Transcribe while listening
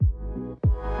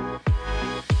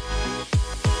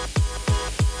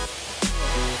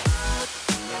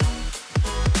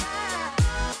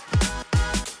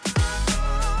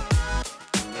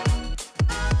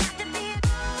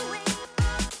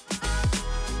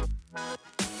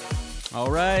All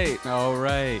right.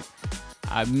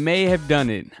 I may have done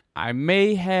it. I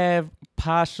may have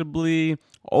possibly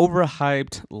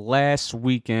overhyped last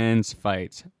weekend's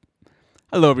fights.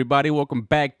 Hello, everybody. Welcome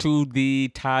back to the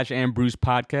Taj and Bruce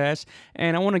podcast.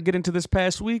 And I want to get into this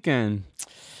past weekend.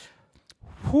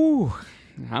 Whew.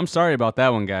 I'm sorry about that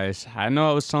one, guys. I know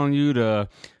I was telling you to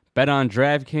bet on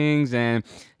DraftKings and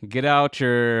get out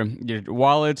your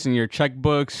wallets and your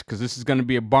checkbooks because this is going to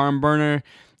be a barn burner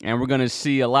and we're going to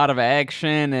see a lot of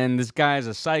action. And this guy's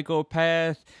a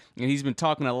psychopath and he's been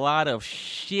talking a lot of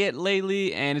shit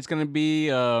lately. And it's going to be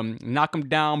knock him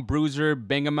down, bruiser,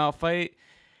 bang him out fight.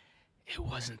 It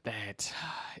wasn't that.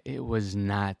 It was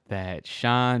not that.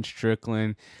 Sean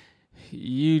Strickland,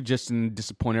 you just didn't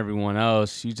disappoint everyone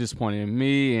else. You disappointed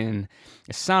me, and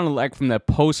it sounded like from that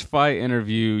post-fight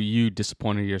interview, you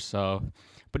disappointed yourself.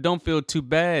 But don't feel too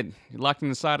bad. You're locked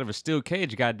inside of a steel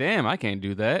cage. Goddamn, I can't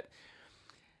do that.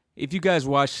 If you guys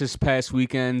watched this past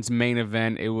weekend's main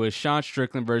event, it was Sean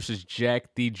Strickland versus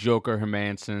Jack the Joker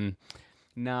Hermansson.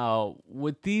 Now,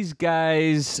 with these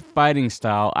guys' fighting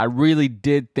style, I really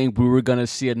did think we were going to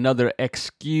see another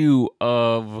XQ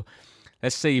of,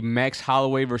 let's say, Max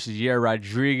Holloway versus Yair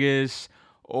Rodriguez,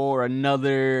 or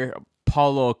another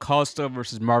Paulo Acosta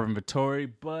versus Marvin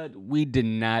Vettori, but we did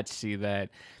not see that.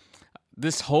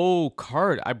 This whole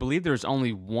card, I believe there's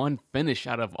only one finish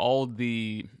out of all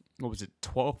the,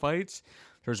 12 fights?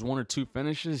 There's one or two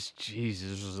finishes?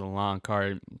 Jesus, this was a long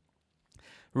card.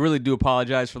 Really do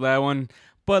apologize for that one,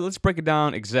 but let's break it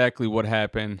down exactly what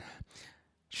happened.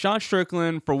 Sean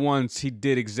Strickland, for once, he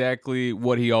did exactly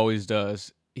what he always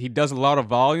does. He does a lot of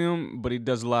volume, but he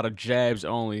does a lot of jabs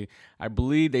only. I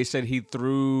believe they said he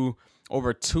threw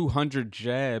over 200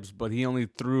 jabs, but he only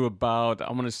threw about,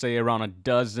 I want to say, around a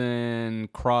dozen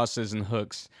crosses and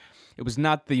hooks. It was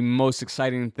not the most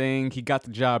exciting thing. He got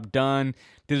the job done,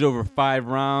 did it over 5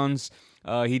 rounds.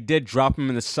 He did drop him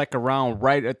in the second round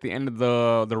right at the end of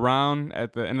the round,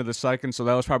 at the end of the second, so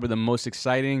that was probably the most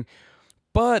exciting.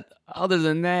 But other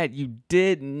than that, you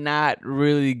did not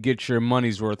really get your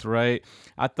money's worth, right?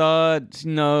 I thought,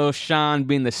 Sean,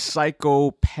 being the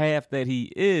psychopath that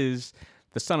he is,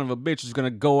 the son of a bitch, is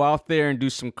going to go out there and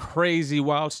do some crazy,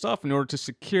 wild stuff in order to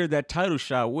secure that title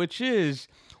shot, which is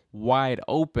wide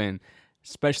open,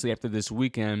 especially after this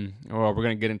weekend. Or we're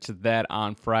going to get into that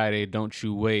on Friday. Don't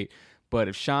you wait. But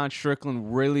if Sean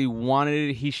Strickland really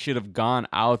wanted it, he should have gone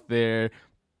out there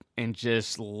and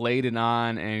just laid it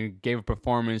on and gave a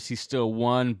performance. He still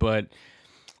won, but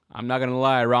I'm not gonna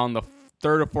lie. Around the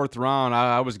third or fourth round,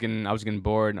 I was getting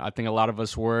bored. I think a lot of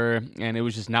us were, and it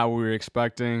was just not what we were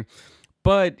expecting.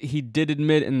 But he did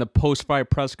admit in the post-fight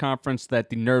press conference that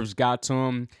the nerves got to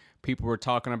him. People were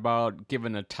talking about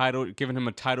giving him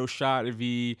a title shot if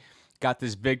he got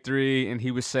this victory, and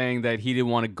he was saying that he didn't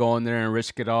want to go in there and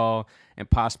risk it all and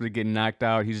possibly get knocked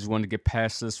out. He just wanted to get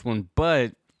past this one.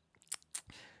 But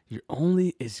you're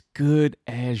only as good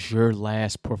as your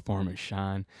last performance,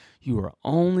 Sean. You are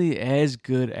only as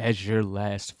good as your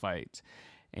last fight.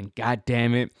 And God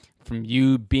damn it, from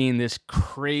you being this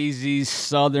crazy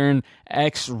Southern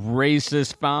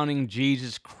ex-racist founding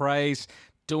Jesus Christ,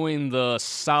 doing the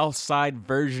South Side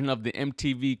version of the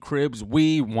MTV Cribs,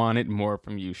 we wanted more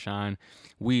from you, Sean.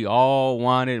 We all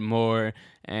wanted more,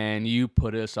 and you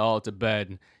put us all to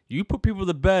bed. You put people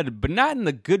to bed, but not in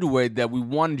the good way that we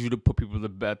wanted you to put people to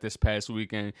bed this past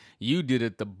weekend. You did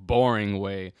it the boring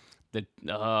way, the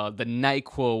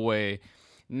NyQuil way.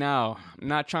 Now, I'm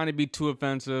not trying to be too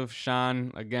offensive,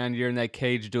 Sean. Again, you're in that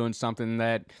cage doing something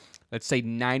that, let's say,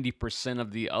 90%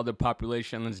 of the other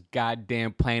population on this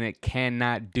goddamn planet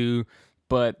cannot do,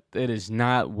 but it is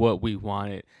not what we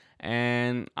wanted.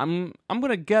 And I'm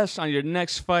gonna guess on your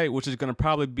next fight, which is gonna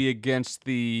probably be against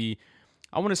the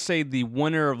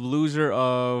winner of loser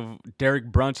of Derek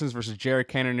Brunson's versus Jared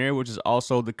Cannonier, which is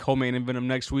also the co-main event of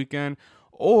next weekend,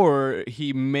 or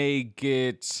he may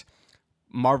get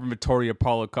Marvin Vettori or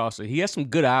Paulo Costa. He has some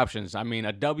good options. I mean,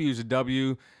 a W is a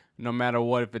W, no matter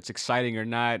what, if it's exciting or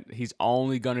not. He's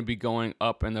only going to be going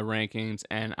up in the rankings,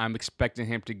 and I'm expecting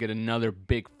him to get another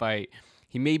big fight.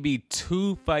 He may be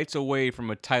 2 fights away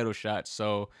from a title shot.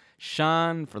 So,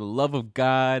 Sean, for the love of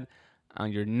God,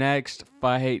 on your next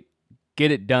fight,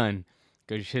 get it done.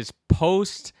 Because his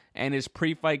post and his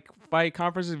pre-fight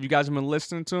conferences, if you guys have been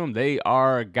listening to him, they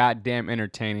are goddamn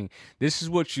entertaining. This is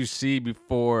what you see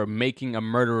before making a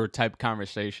murderer type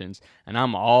conversations. And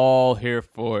I'm all here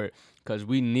for it. Because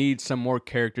we need some more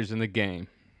characters in the game.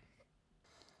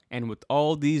 And with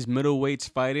all these middleweights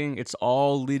fighting, it's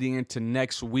all leading into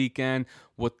next weekend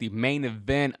with the main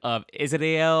event of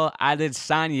Israel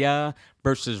Adesanya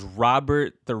versus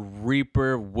Robert the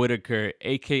Reaper Whittaker,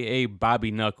 a.k.a.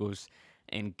 Bobby Knuckles.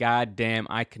 And goddamn,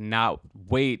 I cannot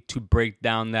wait to break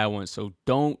down that one. So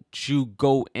don't you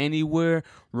go anywhere.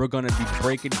 We're going to be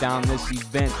breaking down this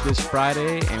event this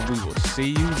Friday, and we will see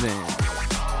you then.